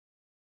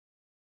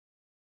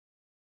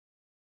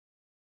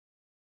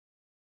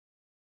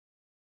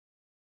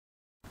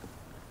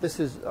This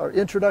is our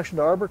introduction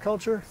to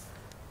arboriculture,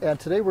 and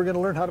today we're going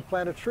to learn how to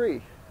plant a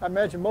tree. I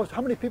imagine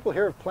how many people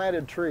here have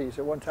planted trees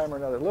at one time or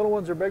another? Little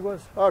ones or big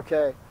ones?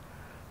 Okay,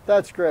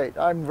 that's great.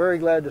 I'm very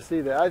glad to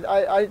see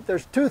that.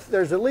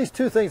 There's at least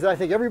two things that I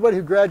think everybody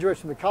who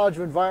graduates from the College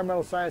of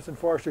Environmental Science and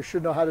Forestry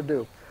should know how to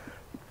do.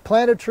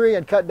 Plant a tree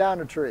and cut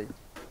down a tree.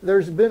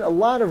 There's been a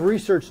lot of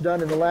research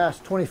done in the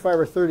last 25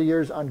 or 30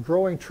 years on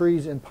growing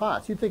trees in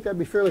pots. You'd think that'd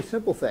be a fairly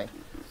simple thing.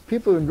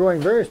 People have been growing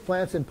various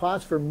plants in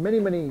pots for many,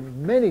 many,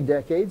 many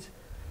decades,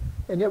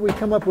 and yet we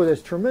come up with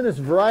this tremendous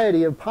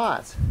variety of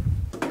pots.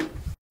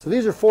 So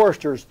these are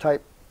foresters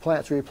type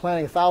plants where you're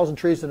planting 1,000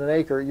 trees in an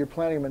acre. You're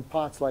planting them in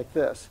pots like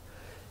this.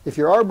 If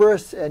you're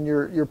arborists and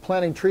you're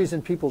planting trees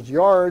in people's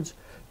yards,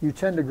 you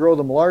tend to grow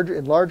them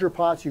in larger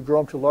pots. You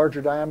grow them to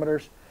larger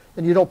diameters,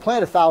 and you don't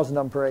plant 1,000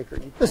 of them per acre.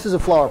 This is a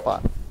flower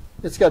pot.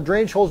 It's got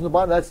drainage holes in the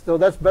bottom.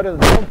 That's better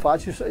than some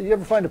pots. You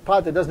ever find a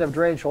pot that doesn't have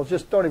drainage holes?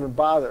 Just don't even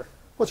bother.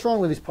 What's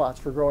wrong with these pots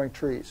for growing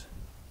trees?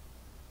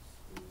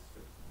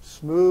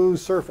 Smooth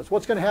surface.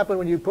 What's going to happen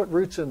when you put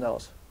roots in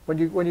those? When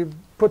you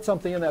put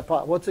something in that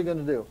pot, what's it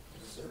going to do?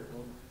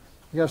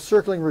 You have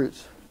circling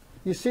roots.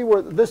 You see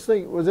where this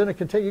thing was in a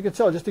container. You can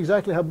tell just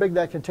exactly how big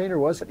that container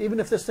was. Even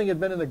if this thing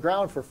had been in the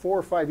ground for 4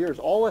 or 5 years,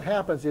 all that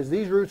happens is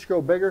these roots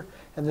grow bigger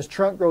and this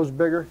trunk grows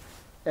bigger,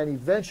 and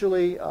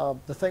eventually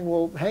the thing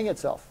will hang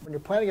itself. When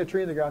you're planting a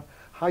tree in the ground,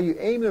 how you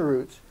aim the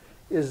roots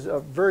is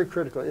very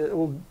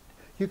critical.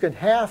 You can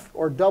half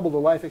or double the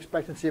life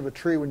expectancy of a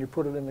tree when you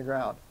put it in the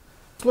ground.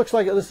 Looks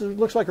like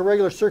a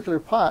regular circular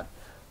pot,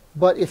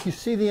 but if you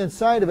see the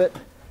inside of it,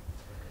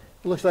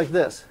 it looks like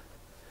this.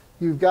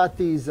 You've got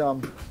these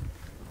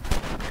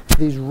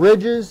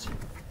ridges,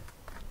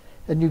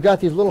 and you've got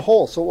these little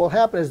holes. So what will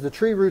happen is the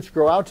tree roots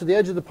grow out to the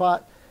edge of the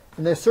pot,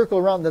 and they circle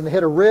around, then they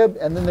hit a rib,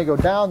 and then they go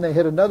down, they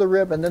hit another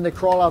rib, and then they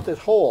crawl out this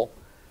hole,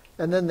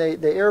 and then they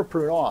air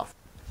prune off.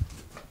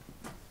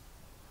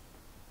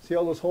 See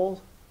all those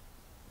holes?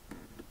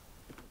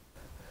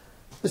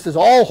 This is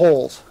all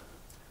holes.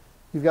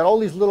 You've got all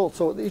these little,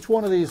 so each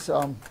one of these,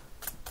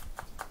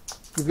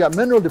 you've got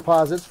mineral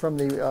deposits from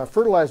the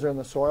fertilizer in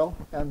the soil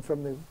and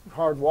from the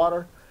hard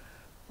water.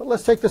 But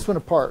let's take this one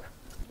apart.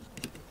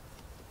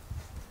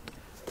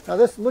 Now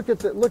look at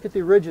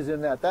the ridges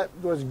in that. That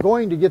was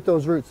going to get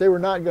those roots. They were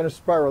not going to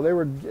spiral.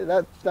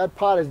 That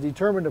pot is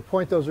determined to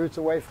point those roots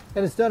away,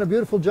 and it's done a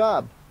beautiful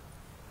job.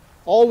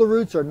 All the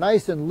roots are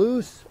nice and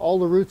loose. All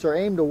the roots are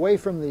aimed away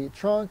from the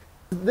trunk.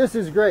 This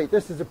is great.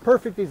 This is a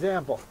perfect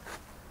example.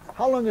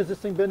 How long has this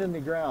thing been in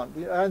the ground,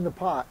 in the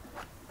pot?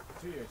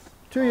 2 years.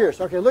 2 years.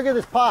 Okay, look at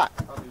this pot.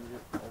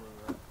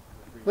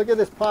 Look at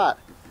this pot.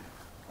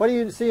 What do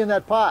you see in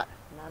that pot?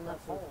 Not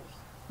enough holes.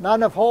 Not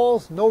enough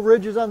holes, no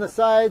ridges on the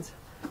sides.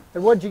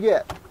 And what'd you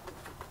get?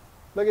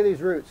 Look at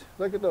these roots.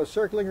 Look at those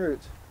circling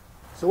roots.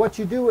 So what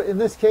you do in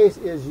this case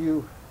is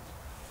you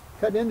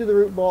cut into the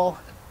root ball.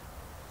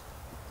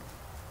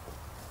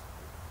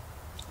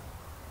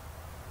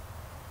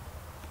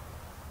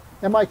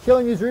 Am I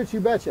killing these roots? You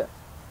betcha.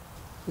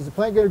 Is the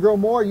plant going to grow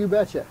more? You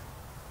betcha.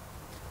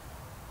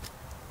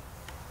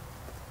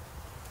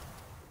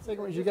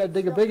 Second one is you got to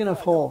dig a big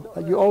enough hole.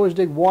 You always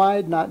dig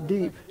wide, not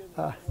deep.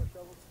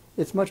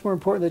 It's much more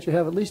important that you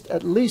have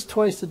at least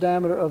twice the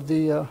diameter of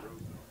the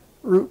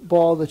root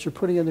ball that you're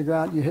putting in the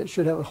ground. You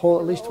should have a hole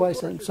at least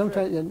twice, and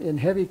sometimes in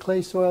heavy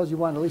clay soils you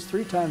want at least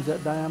 3 times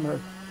that diameter.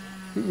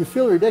 You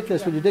feel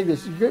ridiculous when you dig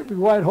this. You get a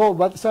wide hole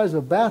about the size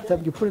of a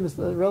bathtub. You put in this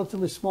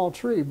relatively small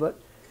tree, but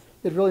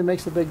it really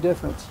makes a big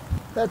difference.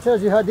 That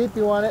tells you how deep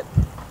you want it.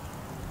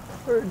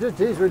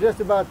 We're just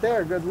about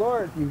there. Good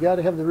Lord. You've got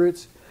to have the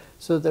roots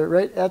so they're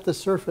right at the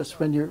surface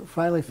when you're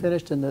finally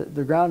finished and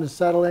the ground is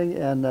settling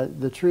and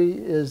the tree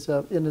is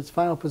in its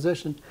final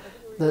position.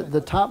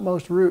 The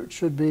topmost root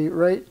should be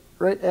right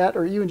at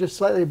or even just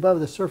slightly above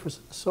the surface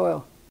of the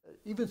soil.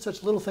 Even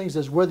such little things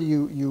as whether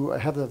you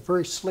have the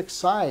very slick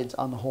sides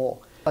on the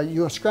hole.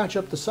 You scratch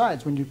up the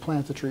sides when you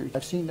plant the tree.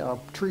 I've seen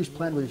trees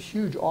planted with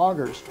huge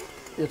augers.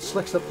 It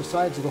slicks up the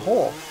sides of the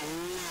hole,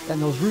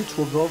 and those roots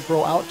will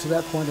grow out to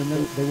that point, and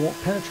then they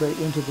won't penetrate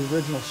into the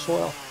original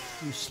soil.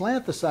 You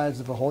slant the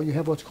sides of a hole, you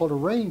have what's called a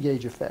rain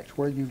gauge effect,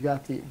 where you've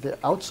got the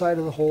outside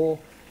of the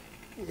hole,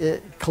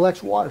 it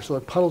collects water, so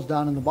it puddles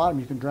down in the bottom.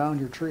 You can drown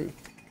your tree.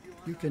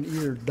 You can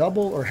either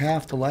double or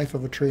half the life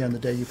of a tree on the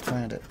day you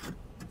plant it.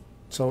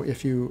 So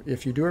if you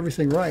do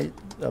everything right,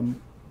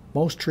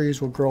 most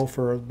trees will grow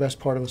for the best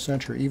part of a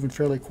century. Even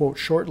fairly, quote,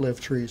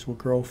 short-lived trees will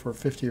grow for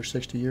 50 or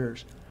 60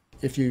 years.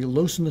 If you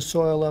loosen the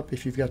soil up,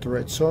 if you've got the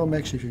right soil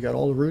mix, if you've got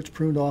all the roots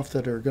pruned off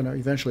that are going to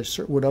eventually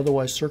would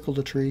otherwise circle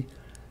the tree,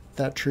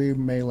 that tree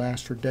may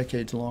last for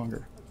decades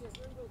longer.